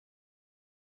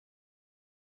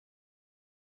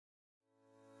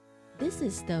This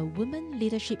is the Women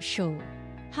Leadership Show.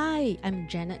 Hi, I'm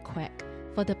Janet Quack.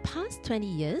 For the past 20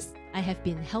 years, I have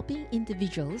been helping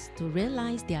individuals to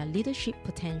realize their leadership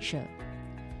potential.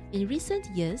 In recent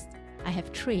years, I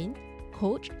have trained,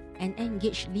 coached, and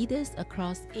engaged leaders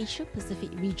across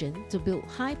Asia-Pacific region to build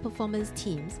high-performance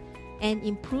teams and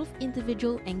improve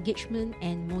individual engagement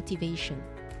and motivation.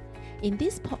 In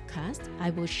this podcast,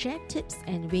 I will share tips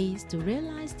and ways to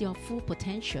realize your full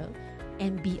potential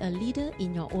and be a leader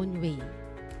in your own way.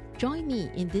 Join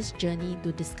me in this journey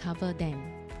to discover them.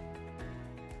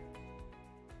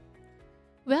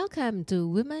 Welcome to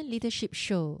Women Leadership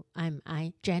Show. I'm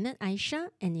Janet Aisha,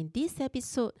 and in this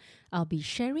episode, I'll be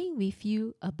sharing with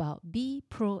you about Be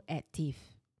Proactive.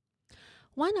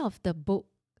 One of the book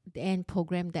and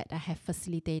program that I have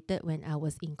facilitated when I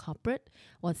was in corporate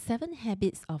was 7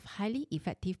 Habits of Highly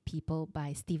Effective People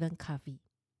by Stephen Covey.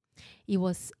 It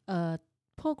was a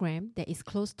program that is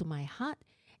close to my heart,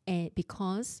 and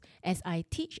because as I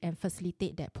teach and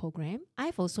facilitate that program,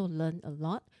 I've also learned a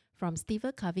lot from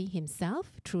Stephen Covey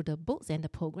himself through the books and the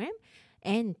program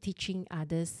and teaching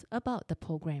others about the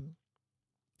program.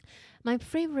 My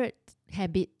favorite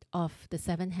habit of the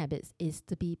 7 habits is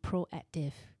to be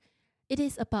proactive. It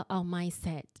is about our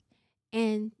mindset.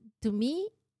 And to me,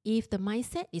 if the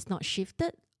mindset is not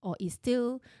shifted or is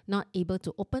still not able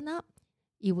to open up,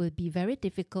 it will be very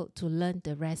difficult to learn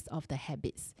the rest of the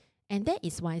habits. And that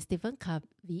is why Stephen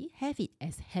Covey have it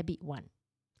as habit 1.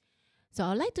 So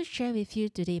I'd like to share with you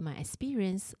today my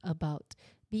experience about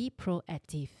be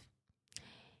proactive.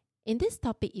 In this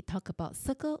topic, it talks about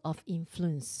circle of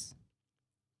influence.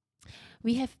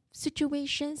 We have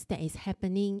situations that is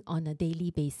happening on a daily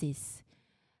basis.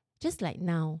 Just like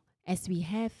now, as we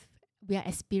are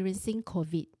experiencing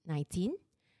COVID-19,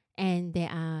 and there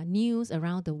are news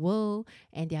around the world,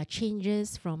 and there are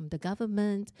changes from the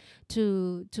government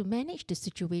to manage the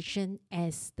situation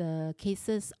as the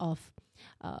cases of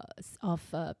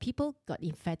people got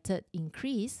infected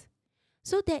increase.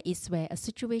 So that is where a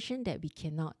situation that we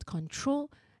cannot control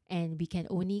and we can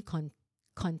only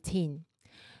contain.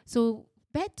 So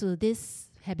back to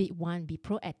this habit 1, be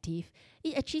proactive,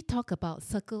 it actually talk about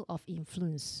circle of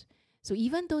influence. So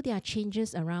even though there are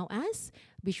changes around us,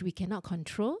 which we cannot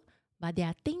control, but there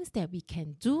are things that we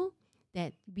can do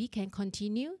that we can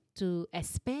continue to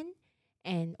expand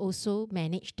and also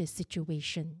manage the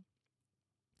situation.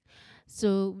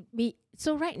 So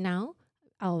right now,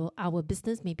 our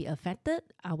business may be affected,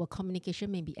 our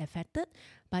communication may be affected,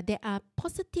 but there are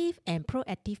positive and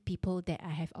proactive people that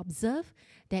I have observed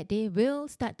that they will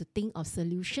start to think of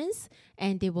solutions,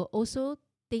 and they will also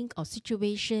think of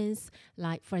situations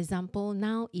like, for example,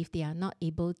 now if they are not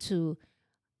able to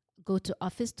go to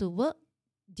office to work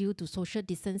due to social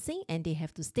distancing and they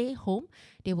have to stay home,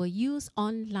 they will use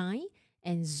online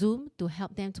and Zoom to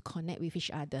help them to connect with each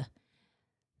other.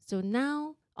 So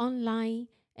now online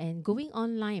and going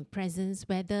online and presence,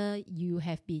 whether you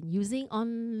have been using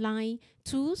online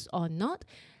tools or not,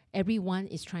 everyone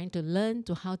is trying to learn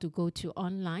to how to go to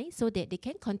online so that they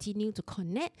can continue to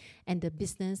connect and the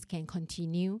business can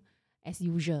continue as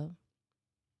usual.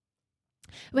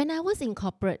 When I was in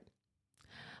corporate,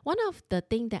 one of the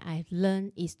things that I've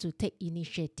learned is to take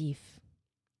initiative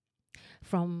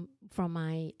from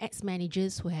my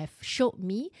ex-managers who have showed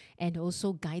me and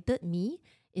also guided me,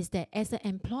 is that as an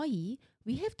employee,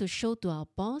 we have to show to our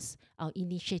boss our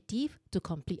initiative to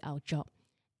complete our job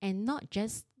and not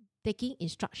just taking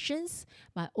instructions,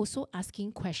 but also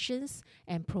asking questions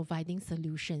and providing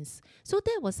solutions. So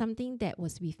that was something that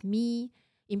was with me,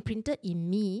 imprinted in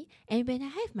me. And when I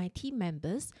have my team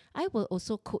members, I will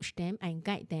also coach them and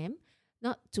guide them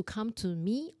not to come to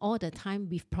me all the time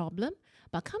with problem,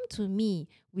 but come to me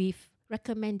with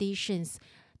recommendations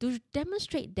to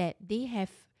demonstrate that they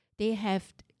have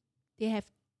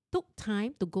took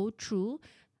time to go through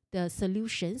the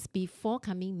solutions before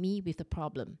coming me with the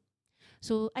problem.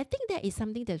 So I think that is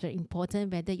something that's very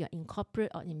important, whether you're in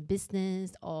corporate or in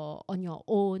business or on your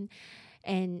own.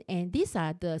 And these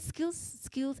are the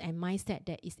skills and mindset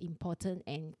that is important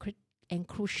and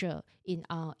crucial in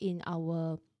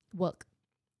our work.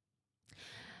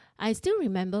 I still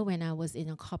remember when I was in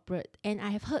a corporate, and I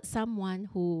have heard someone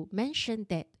who mentioned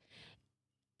that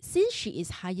since she is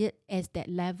hired as that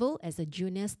level as a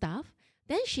junior staff,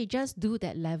 then she just do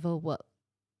that level work.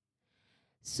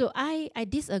 So I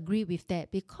disagree with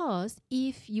that, because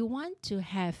if you want to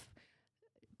have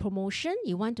promotion,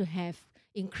 you want to have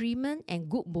increment and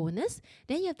good bonus,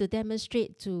 then you have to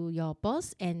demonstrate to your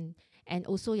boss and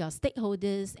also your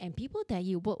stakeholders and people that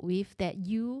you work with that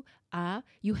you have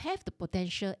the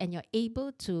potential and you're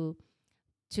able to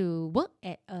work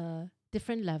at a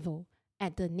different level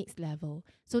at the next level.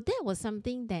 So that was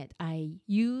something that I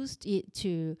used it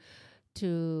to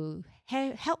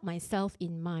help myself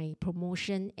in my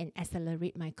promotion and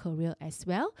accelerate my career as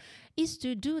well, is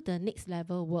to do the next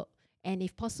level work. And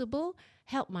if possible,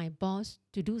 help my boss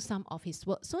to do some of his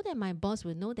work so that my boss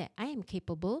will know that I am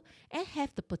capable and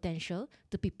have the potential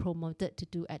to be promoted to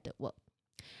do at the work.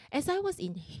 As I was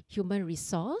in human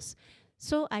resource,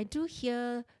 so I do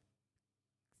hear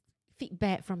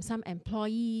feedback from some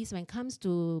employees when it comes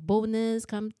to bonus,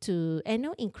 come to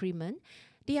annual increment.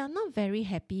 They are not very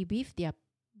happy with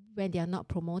when they are not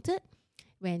promoted,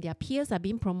 when their peers are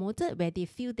being promoted, where they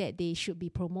feel that they should be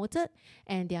promoted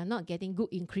and they are not getting good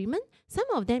increment. Some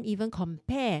of them even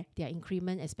compare their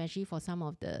increment, especially for some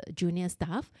of the junior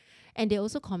staff, and they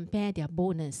also compare their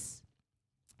bonus.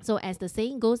 So as the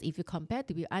saying goes, if you compare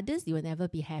to with others, you will never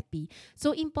be happy.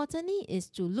 So importantly is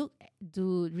to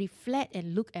reflect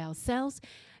and look at ourselves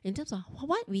in terms of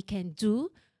what we can do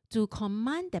to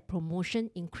command the promotion,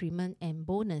 increment, and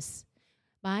bonus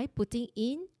by putting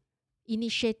in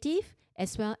initiative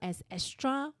as well as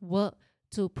extra work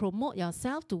to promote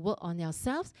yourself, to work on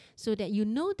yourselves, so that you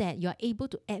know that you're able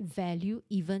to add value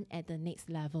even at the next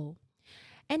level.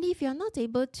 And if you're not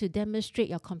able to demonstrate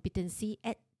your competency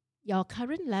at your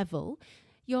current level,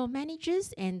 your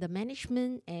managers and the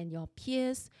management and your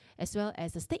peers as well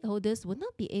as the stakeholders will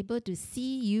not be able to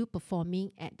see you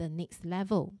performing at the next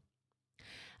level.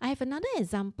 I have another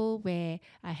example where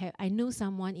I know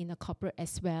someone in a corporate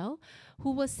as well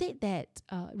who will say that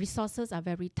resources are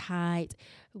very tight,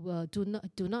 do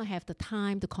not have the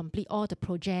time to complete all the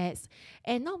projects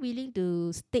and not willing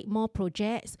to take more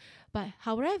projects, but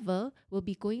however will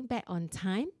be going back on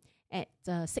time at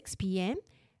 6 p.m.,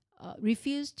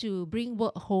 refuse to bring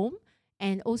work home,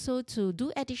 and also to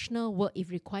do additional work if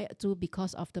required to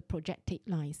because of the project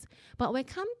deadlines. But when it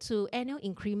comes to annual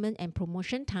increment and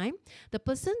promotion time, the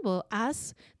person will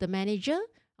ask the manager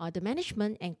or the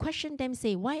management and question them,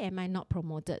 say, why am I not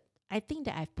promoted? I think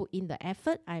that I've put in the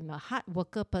effort. I'm a hard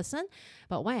worker person,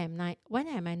 but why am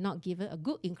I not given a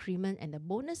good increment and a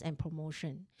bonus and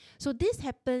promotion? So this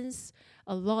happens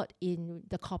a lot in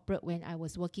the corporate when I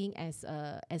was working as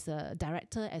a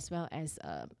director as well as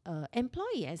a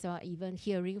employee, as well, even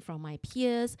hearing from my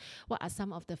peers what are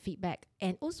some of the feedback,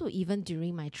 and also even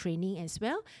during my training as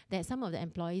well, that some of the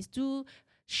employees do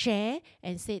share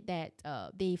and said that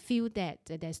they feel that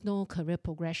there's no career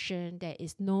progression, there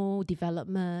is no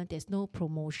development, there's no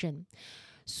promotion.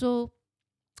 So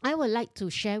I would like to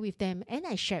share with them, and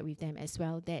I shared with them as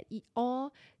well, that it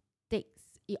all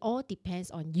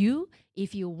depends on you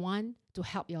if you want to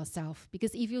help yourself.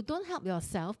 Because if you don't help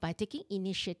yourself by taking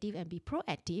initiative and be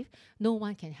proactive, no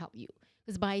one can help you.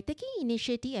 Because by taking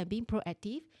initiative and being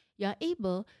proactive, you are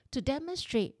able to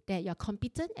demonstrate that you're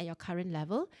competent at your current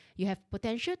level, you have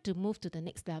potential to move to the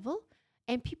next level,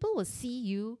 and people will see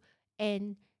you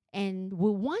and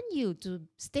will want you to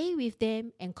stay with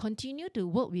them and continue to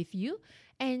work with you.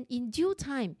 And in due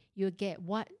time, you'll get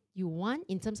what you want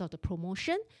in terms of the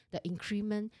promotion, the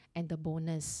increment, and the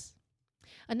bonus.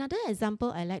 Another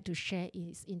example I like to share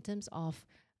is in terms of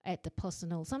at the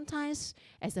personal. Sometimes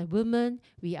as a woman,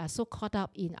 we are so caught up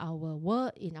in our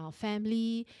work, in our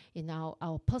family, in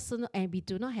our personal, and we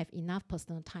do not have enough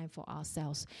personal time for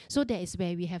ourselves. So that is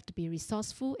where we have to be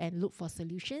resourceful and look for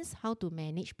solutions, how to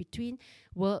manage between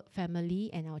work, family,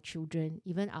 and our children,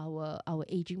 even our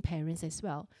aging parents as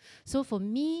well. So for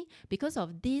me, because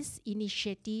of this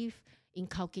initiative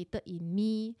inculcated in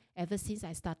me ever since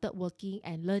I started working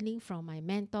and learning from my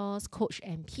mentors, coach,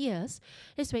 and peers,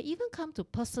 is where even come to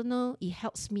personal, it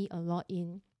helps me a lot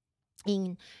in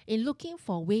looking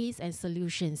for ways and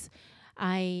solutions.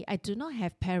 I do not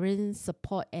have parents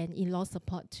support and in-law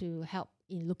support to help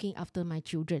in looking after my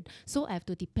children. So I have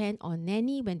to depend on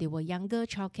nanny when they were younger,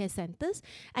 childcare centers.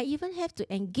 I even have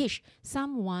to engage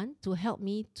someone to help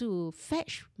me to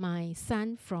fetch my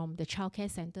son from the childcare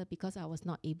center because I was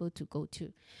not able to go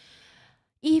to.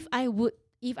 If I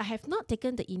have not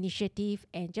taken the initiative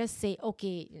and just say,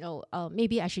 okay,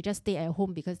 maybe I should just stay at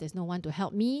home because there's no one to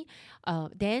help me,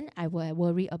 then I will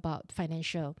worry about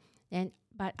financial.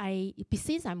 But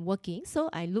since I'm working, so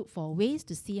I look for ways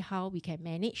to see how we can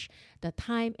manage the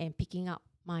time and picking up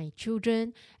my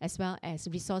children, as well as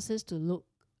resources to look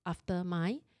after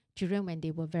my children when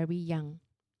they were very young.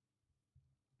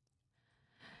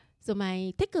 So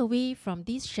my takeaway from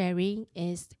this sharing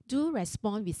is do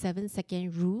respond with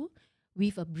 7-second rule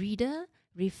with a breather,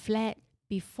 reflect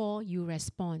before you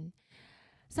respond.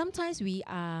 Sometimes we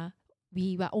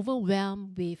were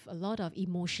overwhelmed with a lot of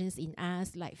emotions in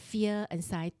us, like fear,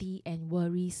 anxiety, and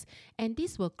worries. And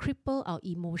this will cripple our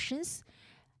emotions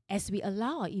as we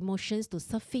allow our emotions to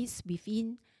surface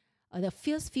within the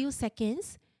first few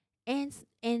seconds, and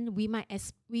we might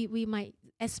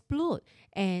explode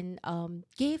and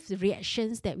give the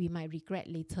reactions that we might regret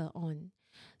later on.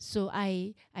 So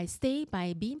I say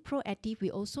by being proactive,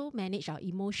 we also manage our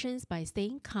emotions by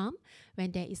staying calm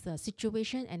when there is a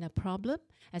situation and a problem,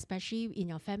 especially in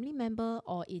your family member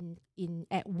or in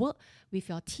at work with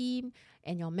your team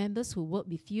and your members who work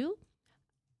with you.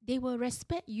 They will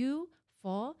respect you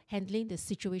for handling the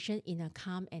situation in a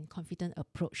calm and confident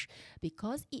approach,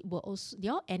 because it will also,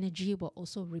 your energy will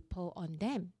also ripple on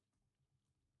them.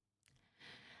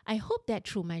 I hope that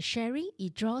through my sharing,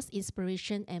 it draws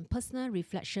inspiration and personal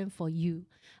reflection for you.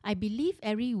 I believe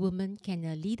every woman can be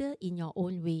a leader in your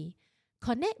own way.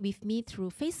 Connect with me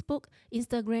through Facebook,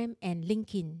 Instagram, and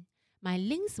LinkedIn. My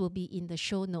links will be in the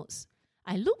show notes.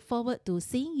 I look forward to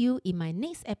seeing you in my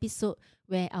next episode,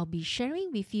 where I'll be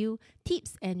sharing with you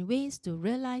tips and ways to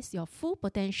realize your full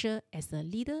potential as a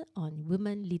leader on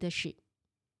women leadership.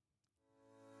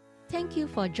 Thank you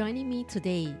for joining me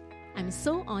today. I'm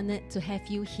so honored to have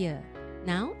you here.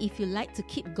 Now, if you'd like to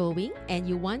keep going and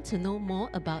you want to know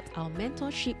more about our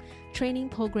mentorship, training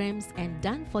programs, and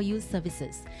done-for-you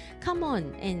services, come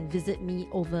on and visit me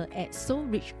over at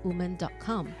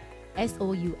soulrichwoman.com.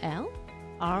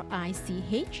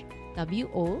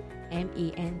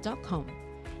 SOULRICHWOMAN.com.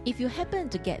 If you happen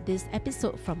to get this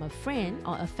episode from a friend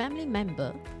or a family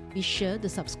member, be sure to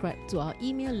subscribe to our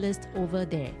email list over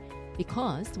there,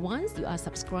 because once you are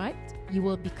subscribed, you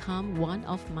will become one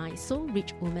of my Soul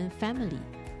Rich Woman family.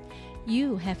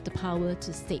 You have the power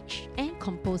to stage and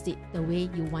compose it the way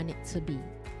you want it to be.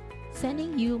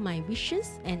 Sending you my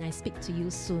wishes, and I speak to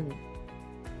you soon.